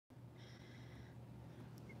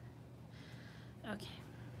Okay.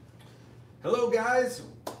 Hello guys,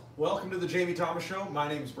 welcome to the Jamie Thomas Show. My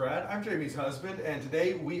name's Brad, I'm Jamie's husband, and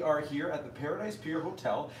today we are here at the Paradise Pier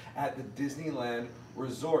Hotel at the DisneyLand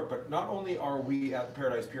Resort. But not only are we at the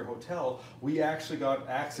Paradise Pier Hotel, we actually got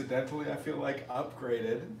accidentally, I feel like,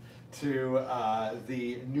 upgraded to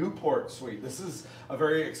the Newport Suite. This is a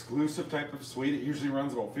very exclusive type of suite. It usually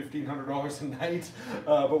runs about $1,500 a night,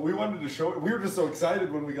 but we wanted to show it. We were just so excited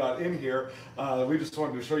when we got in here. We just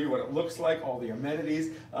wanted to show you what it looks like, all the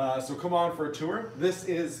amenities. So come on for a tour. This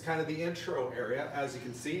is kind of the intro area, as you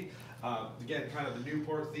can see. Again, kind of the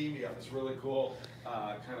Newport theme. You got this really cool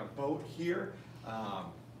kind of boat here.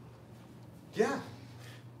 Yeah.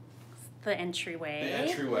 The entryway.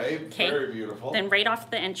 The entryway, very beautiful. Then right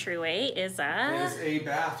off the entryway is a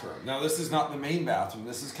bathroom. Now this is not the main bathroom.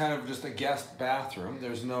 This is kind of just a guest bathroom.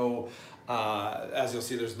 There's no, as you'll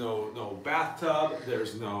see, there's no bathtub.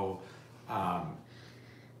 There's no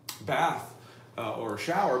bath or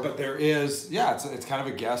shower, but there is. Yeah, it's kind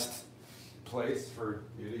of a guest place for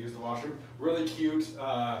you to use the washroom. Really cute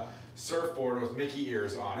surfboard with Mickey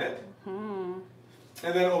ears on it. Hmm.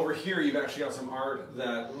 And then over here, you've actually got some art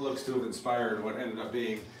that looks to have inspired what ended up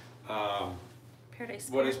being Paradise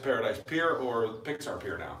Pier. what is Paradise Pier or Pixar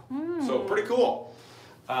Pier now. Mm. So pretty cool.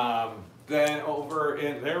 Then over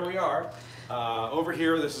in, there we are. Over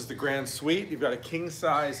here, this is the Grand Suite. You've got a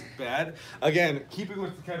king-size bed. Again, keeping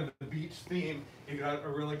with kind of the beach theme, you've got a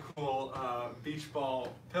really cool beach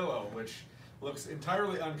ball pillow, which looks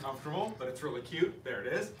entirely uncomfortable, but it's really cute. There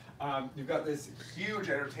it is. You've got this huge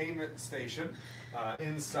entertainment station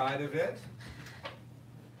inside of it.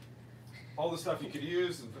 All the stuff you could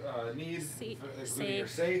use, need, including your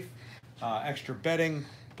safe, extra bedding,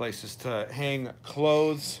 places to hang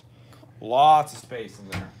clothes, lots of space in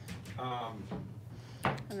there.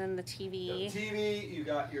 And then the TV. The TV, you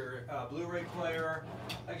got your Blu-ray player.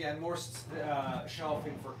 Again, more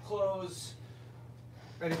shelving for clothes,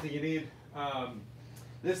 anything you need.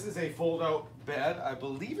 This is a fold-out bed. I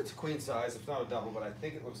believe it's a queen size, if not a double, but I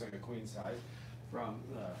think it looks like a queen size from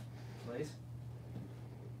the place.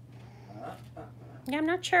 Yeah, I'm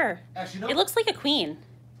not sure. Actually, no. It looks like a queen.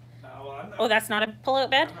 Well, I'm not, Oh, that's not a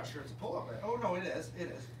pull-out bed? I'm not sure it's a pull-out bed. Oh, no, it is.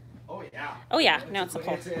 It is. Oh, yeah. Oh, yeah. No, it's a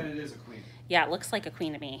pull. And it is a queen. Yeah, it looks like a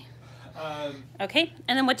queen to me. Okay,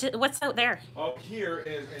 and then what's out there? Up here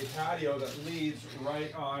is a patio that leads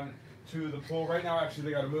right on to the pool. Right now, actually,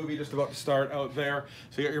 they got a movie just about to start out there.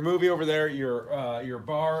 So you got your movie over there, your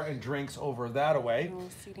bar and drinks over that away.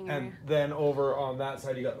 Seating And area. then over on that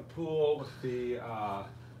side, you got the pool with the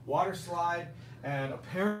water slide. And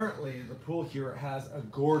apparently, the pool here has a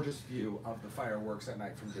gorgeous view of the fireworks at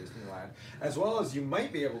night from Disneyland. As well as you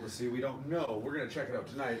might be able to see, we don't know, we're going to check it out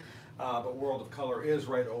tonight, but World of Color is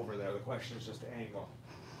right over there. The question is just angle.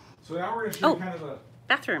 So now we're going to show you kind of the...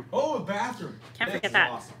 Bathroom. Oh, the bathroom. Can't forget This is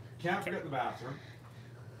that. awesome. Can't forget the bathroom.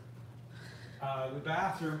 The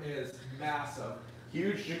bathroom is massive.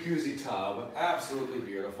 Huge jacuzzi tub. Absolutely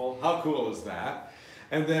beautiful. How cool is that?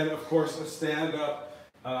 And then, of course, a stand-up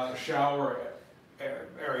shower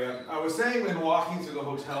area. I was saying when walking through the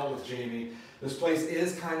hotel with Jamie, this place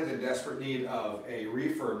is kind of in desperate need of a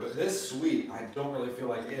refurb, but this suite I don't really feel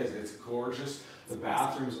like is. It's gorgeous. The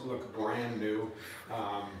bathrooms look brand new.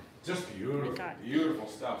 Just beautiful, beautiful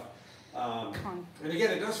stuff. And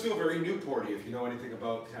again, it does feel very Newporty if you know anything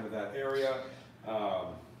about kind of that area.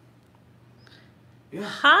 Yeah.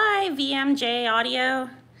 Hi, VMJ Audio.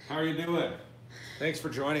 How are you doing? Thanks for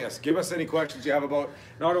joining us. Give us any questions you have about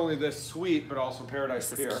not only this suite, but also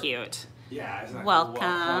Paradise Pier. This is cute. Yeah, isn't that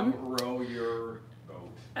Welcome. Cool? Row your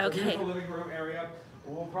boat. Okay. So here's the living room area.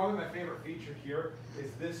 Well, probably my favorite feature here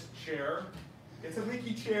is this chair. It's a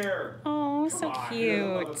Mickey chair. Oh, Come so on, cute.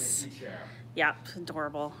 I love a Mickey chair. Yep,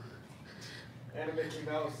 adorable. And a Mickey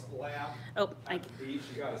Mouse lamp. Oh, At the beach,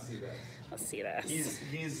 you gotta see this. Let's see this.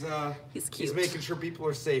 He's cute. He's making sure people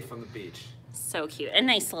are safe on the beach. So cute. A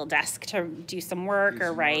nice little desk to do some work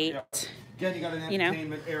or write. Yeah. Again, you got an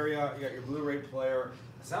entertainment area. You got your Blu-ray player.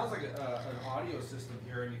 It sounds like an audio system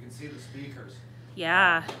here, and you can see the speakers.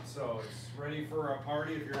 Yeah. So it's ready for a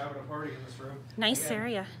party if you're having a party in this room. Nice Again,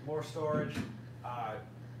 area. More storage,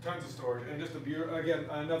 tons of storage, and just a beautiful, again,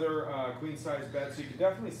 another queen-size bed. So you could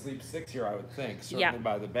definitely sleep 6 here, I would think, certainly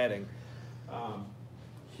by the bedding.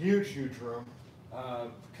 Huge, huge room.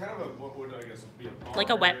 Kind of a, what would I guess be a bar? Like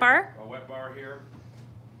a wet bar? A wet bar here.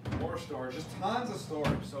 More storage, just tons of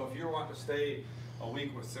storage. So if you're wanting to stay a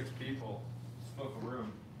week with 6 people, just book a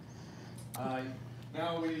room.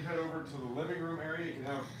 Now we head over to the living room area. You can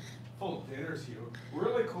have full dinners here.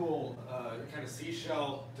 Really cool kind of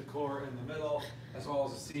seashell decor in the middle, as well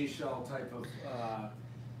as a seashell type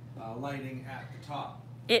of lighting at the top.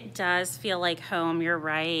 It does feel like home. You're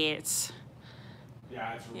right.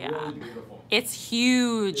 Yeah, it's really beautiful. It's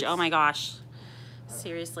huge. Oh my gosh.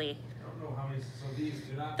 Seriously. I don't know how many. So these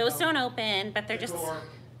do not. Those don't open, but they're just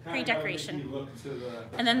pre-decoration.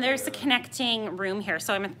 And then there's the connecting room here.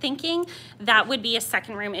 So I'm thinking that would be a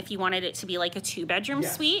second room if you wanted it to be like a 2-bedroom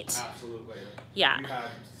suite. Absolutely. Yeah. You had,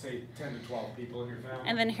 say, 10 to 12 people in your family.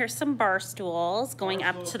 And then here's some bar stools going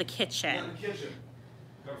up to the kitchen. Yeah, the kitchen.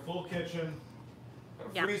 Got a full kitchen.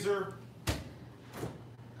 Got a freezer.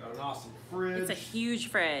 Got an awesome fridge. It's a huge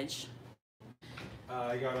fridge.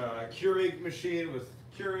 You got a Keurig machine with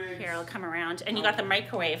Keurigs. Here, I'll come around. And you got the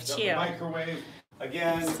microwave too. The microwave.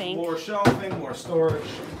 Again, Sink. more shelving, more storage.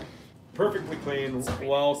 Perfectly clean,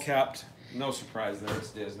 well kept. No surprise there,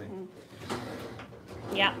 it's Disney.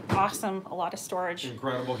 Yeah, awesome. A lot of storage.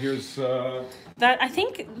 Incredible. Here's that. I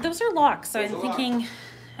think those are locks. So I'm thinking,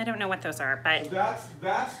 I don't know what those are, but that's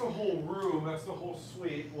the whole room. That's the whole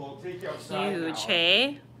suite. We'll take you outside huge, now.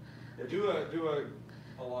 hey? Yeah, do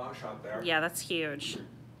a long shot there. Yeah, that's huge.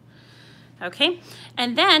 Okay,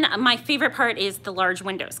 and then my favorite part is the large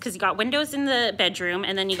windows, because you got windows in the bedroom,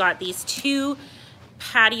 and then you got these 2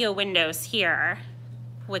 patio windows here,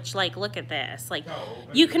 which, like, look at this. Like,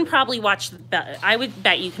 you can probably watch, I would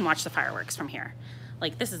bet you can watch the fireworks from here.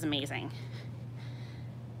 Like, this is amazing.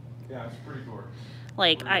 Yeah, it's pretty cool.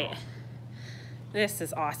 Like, this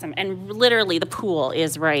is awesome. And literally the pool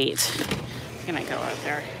is right. I'm gonna go out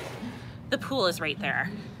there. The pool is right there.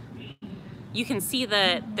 You can see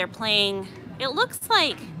that they're playing, it looks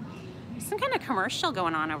like some kind of commercial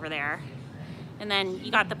going on over there. And then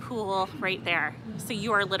you got the pool right there. So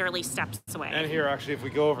you are literally steps away. And here, actually, if we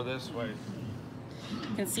go over this way.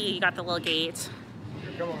 You can see you got the little gate.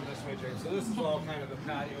 Here, come over this way, James. So this is all kind of the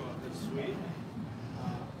patio of this suite.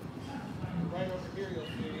 Right over here, you'll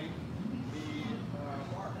see the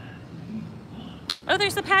bar. Oh,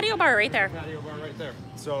 there's the patio bar right there. Patio bar right there.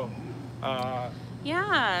 So,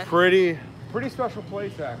 yeah. Pretty special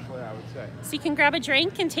place, actually, I would say. So you can grab a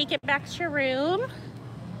drink and take it back to your room.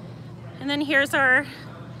 And then here's our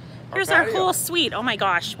whole suite. Oh my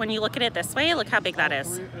gosh, when you look at it this way, look how big that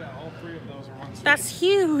is. All three of those are one suite. That's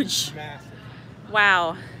huge. Massive.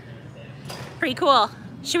 Wow. Pretty cool.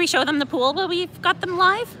 Should we show them the pool while we've got them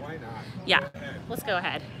live? Why not? Yeah, let's go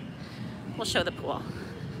ahead. We'll show the pool.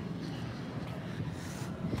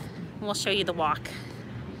 We'll show you the walk.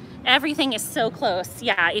 Everything is so close.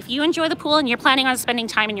 Yeah, if you enjoy the pool and you're planning on spending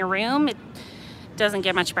time in your room, it doesn't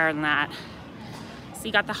get much better than that. So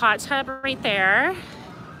you got the hot tub right there.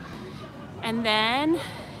 And then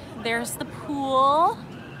there's the pool.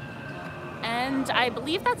 And I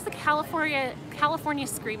believe that's the California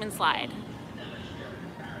Scream and Slide.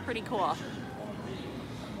 Pretty cool.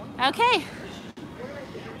 Okay.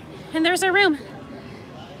 And there's our room.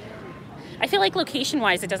 I feel like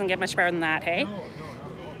location-wise, it doesn't get much better than that, hey?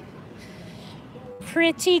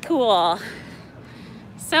 Pretty cool.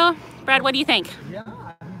 So, Brad, what do you think? Yeah,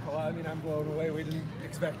 well, I mean, I'm blown away. We didn't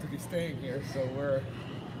expect to be staying here, so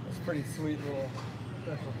it's a pretty sweet little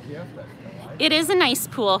special gift. It is a nice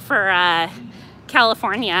pool for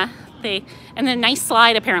California. And a nice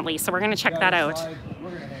slide apparently, so we're gonna check that out. We're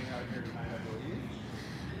gonna hang out here tonight, I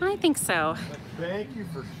believe. I think so. Thank you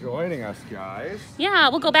for joining us, guys. Yeah,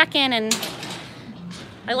 we'll go back in, and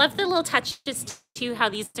I love the little touches too, how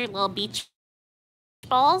these are little beach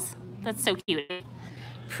balls. That's so cute.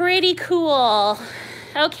 Pretty cool.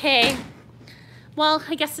 Okay. Well,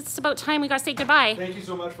 I guess it's about time we gotta say goodbye. Thank you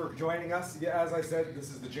so much for joining us. Yeah, as I said, this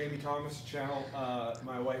is the Jamie Thomas channel.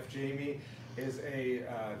 My wife Jamie is a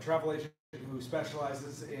travel agent who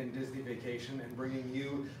specializes in Disney vacation and bringing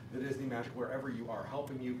you the Disney magic wherever you are,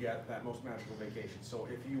 helping you get that most magical vacation. So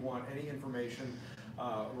if you want any information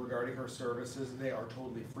regarding her services, they are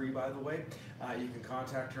totally free, by the way. You can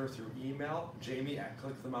contact her through email,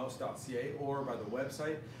 jamie@clickthemouse.ca, or by the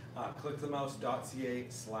website,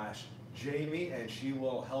 clickthemouse.ca/Jamie, and she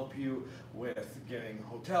will help you with getting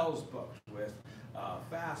hotels booked, with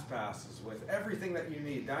fast passes, with everything that you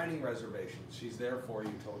need, dining reservations. She's there for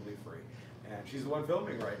you totally free. And she's the one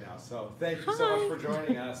filming right now. So thank you so much for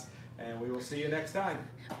joining us, and we will see you next time.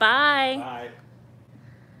 Bye. Bye.